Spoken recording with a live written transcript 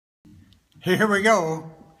Here we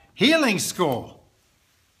go. Healing school.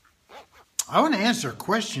 I want to answer a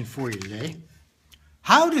question for you today.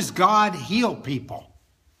 How does God heal people?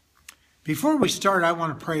 Before we start, I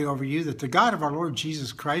want to pray over you that the God of our Lord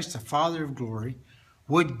Jesus Christ, the Father of glory,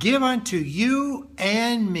 would give unto you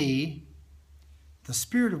and me the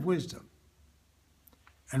spirit of wisdom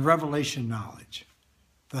and revelation knowledge.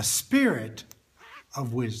 The spirit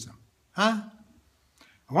of wisdom. I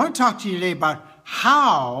want to talk to you today about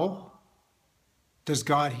how does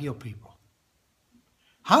God heal people?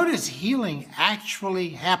 How does healing actually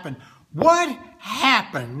happen? What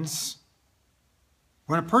happens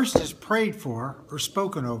when a person is prayed for or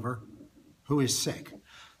spoken over who is sick?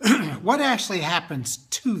 What actually happens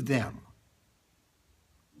to them?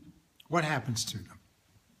 What happens to them?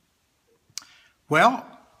 Well,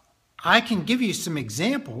 I can give you some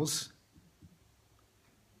examples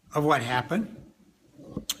of what happened.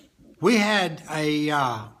 We had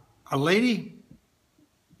a lady,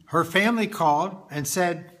 her family called and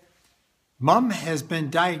said, Mom has been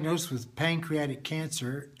diagnosed with pancreatic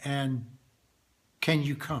cancer, and can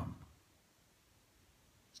you come?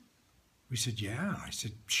 We said, yeah. I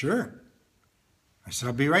said, sure. I said,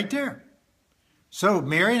 I'll be right there. So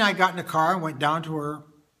Mary and I got in the car and went down to her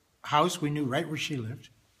house. We knew right where she lived.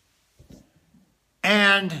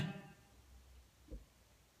 And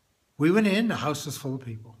we went in. The house was full of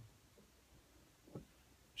people.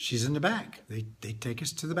 She's in the back. They take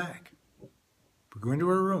us to the back. We go into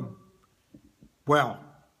her room. Well,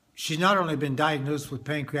 she's not only been diagnosed with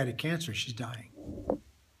pancreatic cancer, she's dying.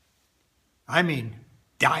 I mean,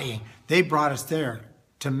 dying. They brought us there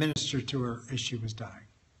to minister to her as she was dying.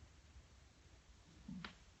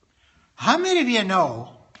 How many of you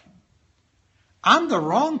know I'm the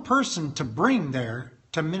wrong person to bring there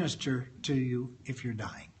to minister to you if you're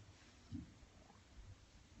dying?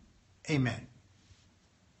 Amen.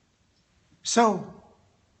 So,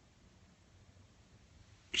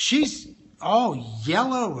 she's all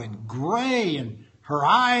yellow and gray, and her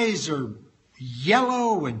eyes are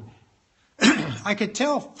yellow, and I could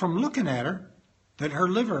tell from looking at her that her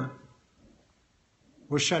liver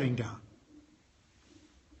was shutting down.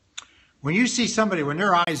 When you see somebody, when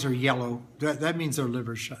their eyes are yellow, that means their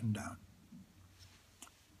liver's shutting down.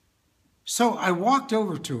 So I walked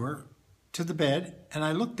over to her, to the bed, and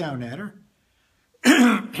I looked down at her,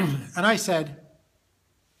 and I said,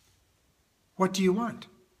 what do you want?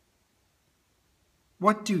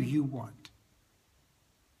 What do you want?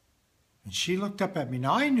 And she looked up at me.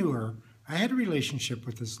 Now, I knew her. I had a relationship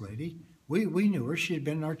with this lady. We knew her. She had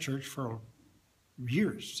been in our church for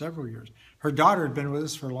years, several years. Her daughter had been with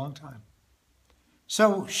us for a long time.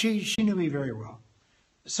 So she knew me very well.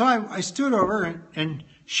 So I stood over, and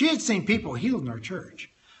she had seen people healed in our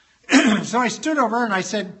church. So I stood over and I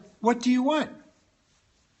said, what do you want?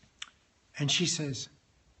 And she says,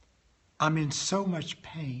 I'm in so much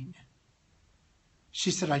pain. She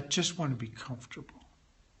said, I just want to be comfortable.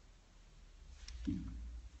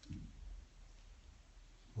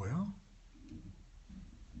 Well,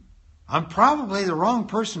 I'm probably the wrong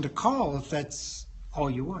person to call if that's all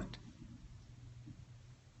you want.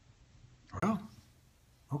 Well,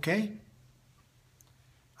 okay.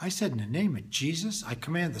 I said, in the name of Jesus, I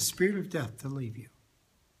command the spirit of death to leave you.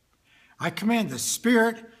 I command the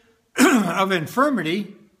spirit of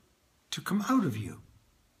infirmity to come out of you.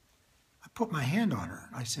 I put my hand on her.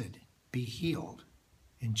 I said, be healed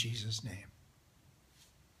in Jesus' name.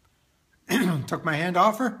 Took my hand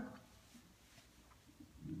off her.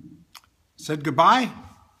 Said goodbye.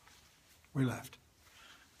 We left.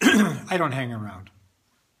 I don't hang around.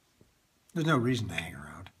 There's no reason to hang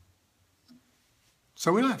around.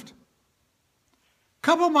 So we left. A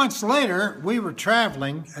couple months later, we were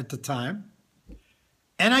traveling at the time,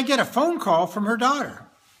 and I get a phone call from her daughter.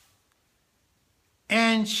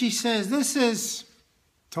 And she says,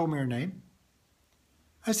 told me her name.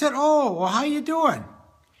 I said, oh, well, how you doing?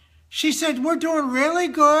 She said, we're doing really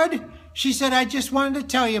good. She said, I just wanted to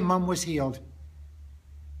tell you Mom was healed.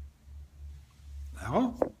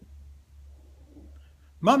 Well,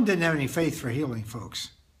 Mom didn't have any faith for healing,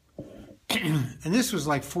 folks. And this was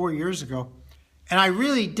like 4 years ago. And I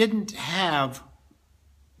really didn't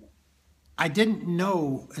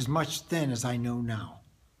know as much then as I know now.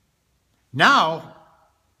 Now,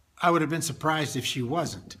 I would have been surprised if she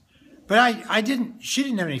wasn't. But she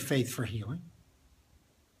didn't have any faith for healing.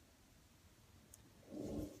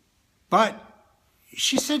 But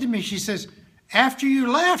she said to me, she says, after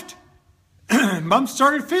you left, Mom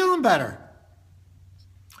started feeling better.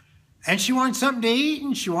 And she wanted something to eat,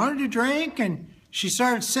 and she wanted to drink, and she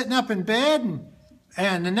started sitting up in bed,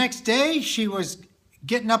 and the next day she was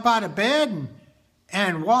getting up out of bed,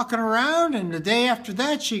 and walking around. And the day after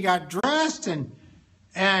that, she got dressed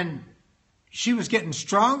and she was getting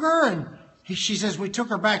stronger. And she says, we took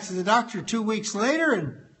her back to the doctor 2 weeks later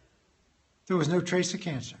and there was no trace of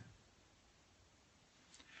cancer.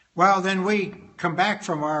 Well, then we come back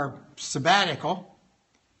from our sabbatical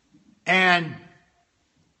and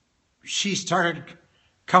she started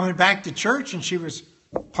coming back to church, and she was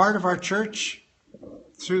part of our church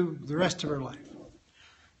through the rest of her life.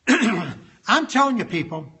 I'm telling you,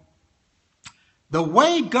 people, the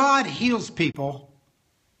way God heals people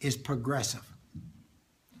is progressive.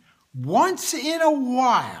 Once in a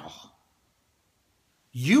while,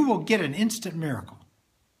 you will get an instant miracle.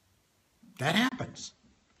 That happens.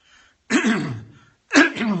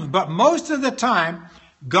 But most of the time,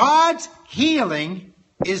 God's healing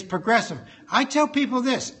is progressive. I tell people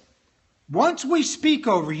this. Once we speak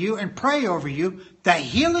over you and pray over you, the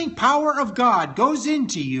healing power of God goes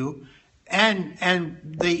into you, and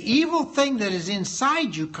the evil thing that is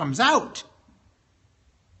inside you comes out,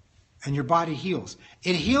 and your body heals.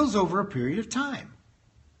 It heals over a period of time.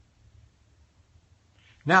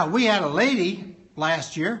 Now, we had a lady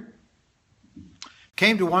last year,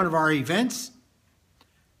 came to one of our events,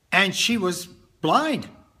 and she was blind,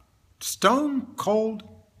 stone cold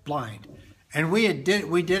blind. And we did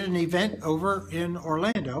an event over in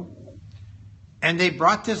Orlando, and they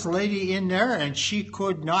brought this lady in there, and she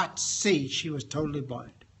could not see. She was totally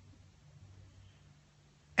blind.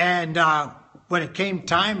 And when it came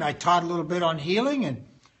time, I taught a little bit on healing, and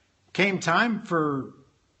came time for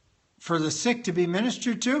the sick to be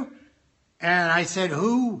ministered to, and I said,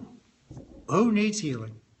 who needs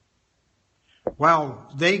healing?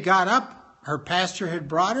 Well, they got up. Her pastor had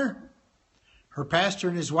brought her pastor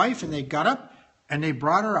and his wife, and they got up and they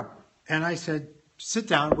brought her up. And I said, sit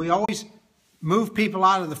down. We always move people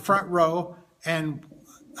out of the front row, and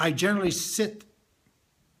I generally sit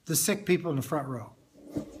the sick people in the front row.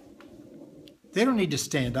 They don't need to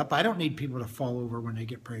stand up. I don't need people to fall over when they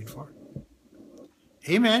get prayed for.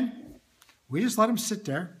 Amen. We just let them sit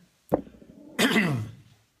there. And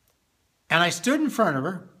I stood in front of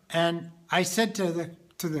her, and I said to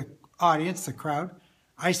the audience, the crowd,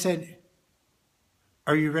 I said,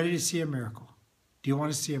 are you ready to see a miracle? Do you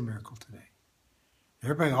want to see a miracle today?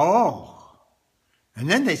 Everybody, oh. And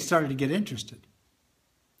then they started to get interested.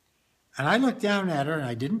 And I looked down at her, and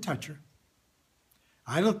I didn't touch her.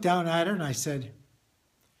 I looked down at her, and I said,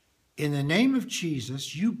 in the name of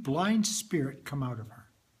Jesus, you blind spirit, come out of her.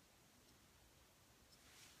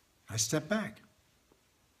 I stepped back.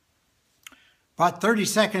 About 30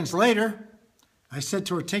 seconds later, I said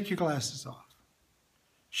to her, take your glasses off.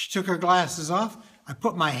 She took her glasses off. I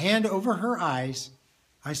put my hand over her eyes.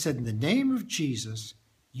 I said, in the name of Jesus,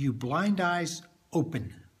 you blind eyes,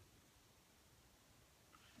 open.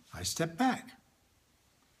 I stepped back.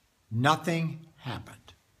 Nothing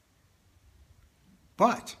happened.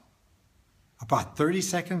 But about 30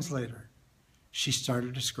 seconds later, she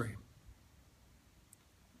started to scream.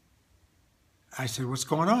 I said, what's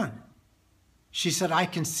going on? She said, I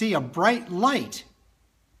can see a bright light.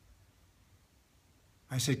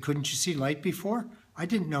 I said, couldn't you see light before? I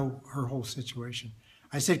didn't know her whole situation.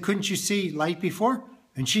 I said, couldn't you see light before?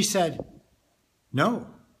 And she said, no.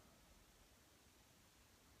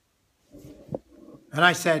 And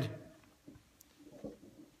I said,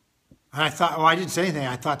 and I thought, I didn't say anything.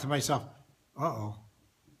 I thought to myself, uh-oh.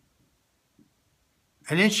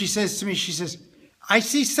 And then she says to me, she says, I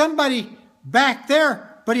see somebody back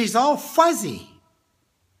there, but he's all fuzzy.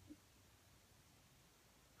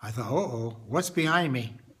 I thought, uh-oh, what's behind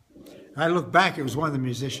me? I looked back, it was one of the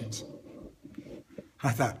musicians.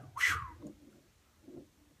 I thought, whew.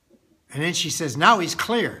 And then she says, now he's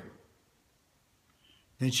clear.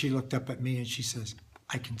 Then she looked up at me and she says,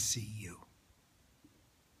 I can see you.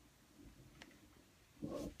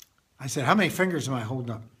 I said, how many fingers am I holding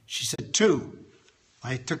up? She said, 2.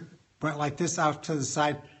 I went like this out to the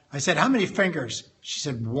side. I said, how many fingers? She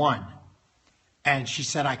said, 1. And she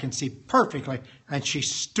said, I can see perfectly. And she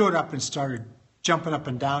stood up and started jumping up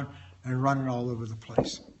and down and running all over the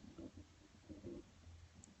place.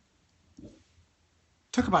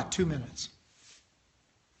 Took about 2 minutes.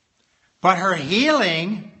 But her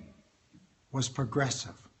healing was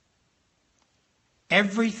progressive.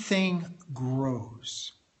 Everything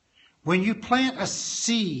grows. When you plant a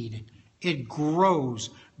seed, it grows.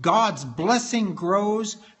 God's blessing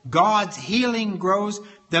grows. God's healing grows.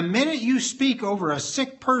 The minute you speak over a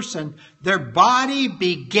sick person, their body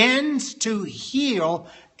begins to heal.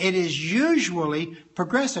 It is usually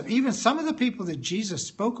progressive. Even some of the people that Jesus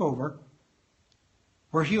spoke over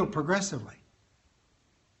were healed progressively.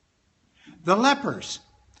 The lepers.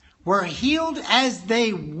 were healed as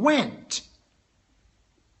they went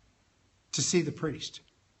to see the priest.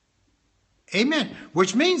 Amen.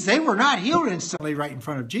 Which means they were not healed instantly right in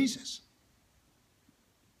front of Jesus.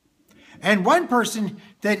 And one person,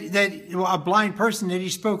 a blind person that he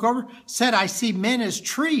spoke over, said, I see men as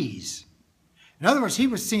trees. In other words, he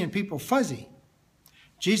was seeing people fuzzy.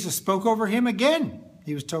 Jesus spoke over him again.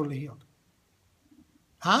 He was totally healed.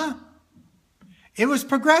 Huh? It was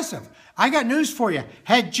progressive. I got news for you.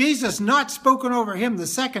 Had Jesus not spoken over him the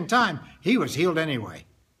second time, he was healed anyway.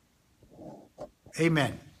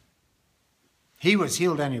 Amen. He was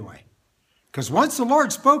healed anyway. Because once the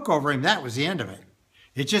Lord spoke over him, that was the end of it.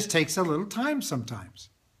 It just takes a little time sometimes.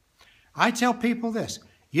 I tell people this.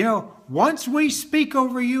 You know, once we speak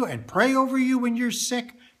over you and pray over you when you're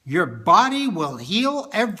sick, your body will heal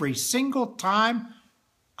every single time.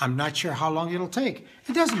 I'm not sure how long it'll take.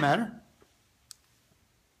 It doesn't matter.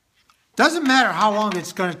 Doesn't matter how long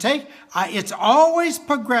it's going to take. It's always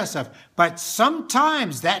progressive. But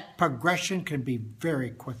sometimes that progression can be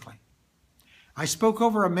very quickly. I spoke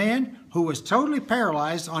over a man who was totally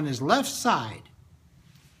paralyzed on his left side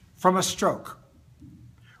from a stroke.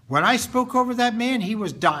 When I spoke over that man, he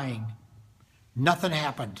was dying. Nothing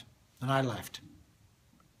happened, and I left.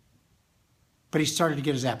 But he started to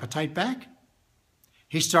get his appetite back.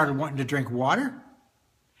 He started wanting to drink water.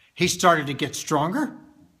 He started to get stronger.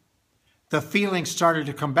 The feelings started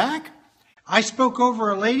to come back. I spoke over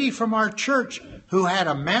a lady from our church who had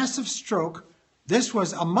a massive stroke. This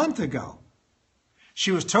was a month ago.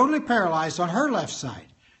 She was totally paralyzed on her left side.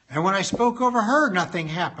 And when I spoke over her, nothing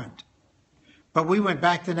happened. But we went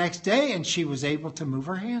back the next day and she was able to move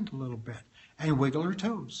her hand a little bit and wiggle her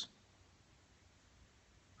toes.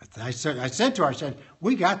 I said to her, I said,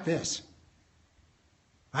 we got this.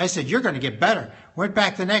 I said, you're going to get better. Went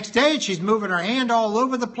back the next day and she's moving her hand all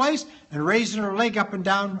over the place and raising her leg up and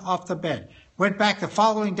down off the bed. Went back the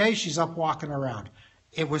following day, she's up walking around.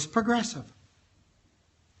 It was progressive.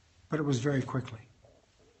 But it was very quickly.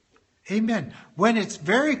 Amen. When it's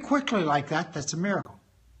very quickly like that, that's a miracle.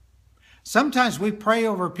 Sometimes we pray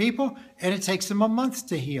over people and it takes them a month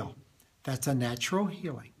to heal. That's a natural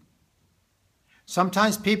healing.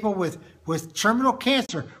 Sometimes people with terminal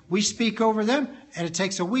cancer, we speak over them and it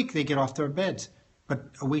takes a week they get off their beds. But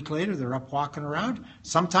a week later, they're up walking around.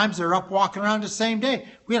 Sometimes they're up walking around the same day.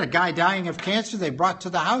 We had a guy dying of cancer they brought to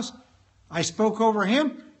the house. I spoke over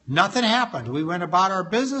him. Nothing happened. We went about our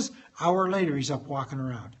business. An hour later, he's up walking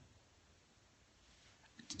around.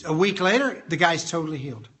 A week later, the guy's totally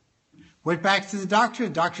healed. Went back to the doctor.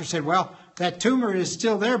 The doctor said, well, that tumor is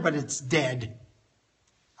still there, but it's dead.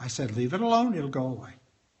 I said, leave it alone. It'll go away.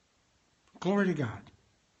 Glory to God.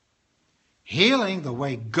 Healing, the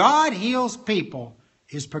way God heals people,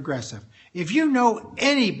 is progressive. If you know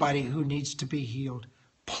anybody who needs to be healed,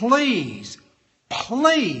 please,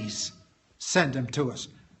 please send them to us.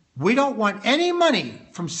 We don't want any money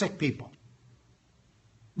from sick people.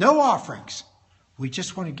 No offerings. We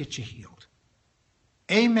just want to get you healed.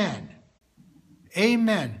 Amen.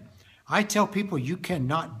 Amen. I tell people you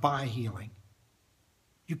cannot buy healing.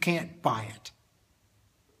 You can't buy it.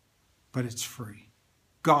 But it's free.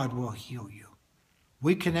 God will heal you.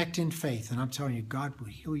 We connect in faith, and I'm telling you, God will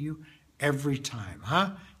heal you every time.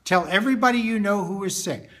 Tell everybody you know who is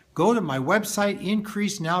sick. Go to my website,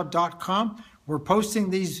 increasenow.com. We're posting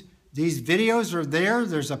these videos are there.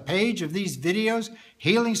 There's a page of these videos.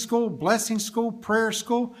 Healing School, Blessing School, Prayer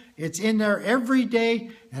School. It's in there every day.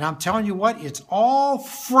 And I'm telling you what, it's all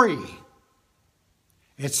free.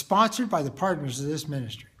 It's sponsored by the partners of this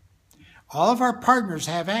ministry. All of our partners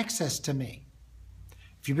have access to me.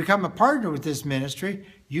 If you become a partner with this ministry,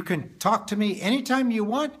 you can talk to me anytime you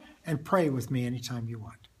want and pray with me anytime you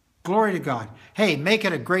want. Glory to God. Hey, make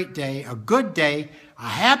it a great day, a good day, a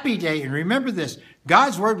happy day. And remember this,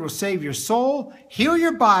 God's word will save your soul, heal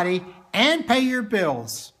your body, and pay your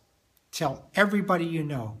bills. Tell everybody you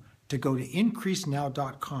know to go to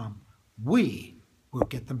increasenow.com. We will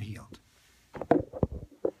get them healed.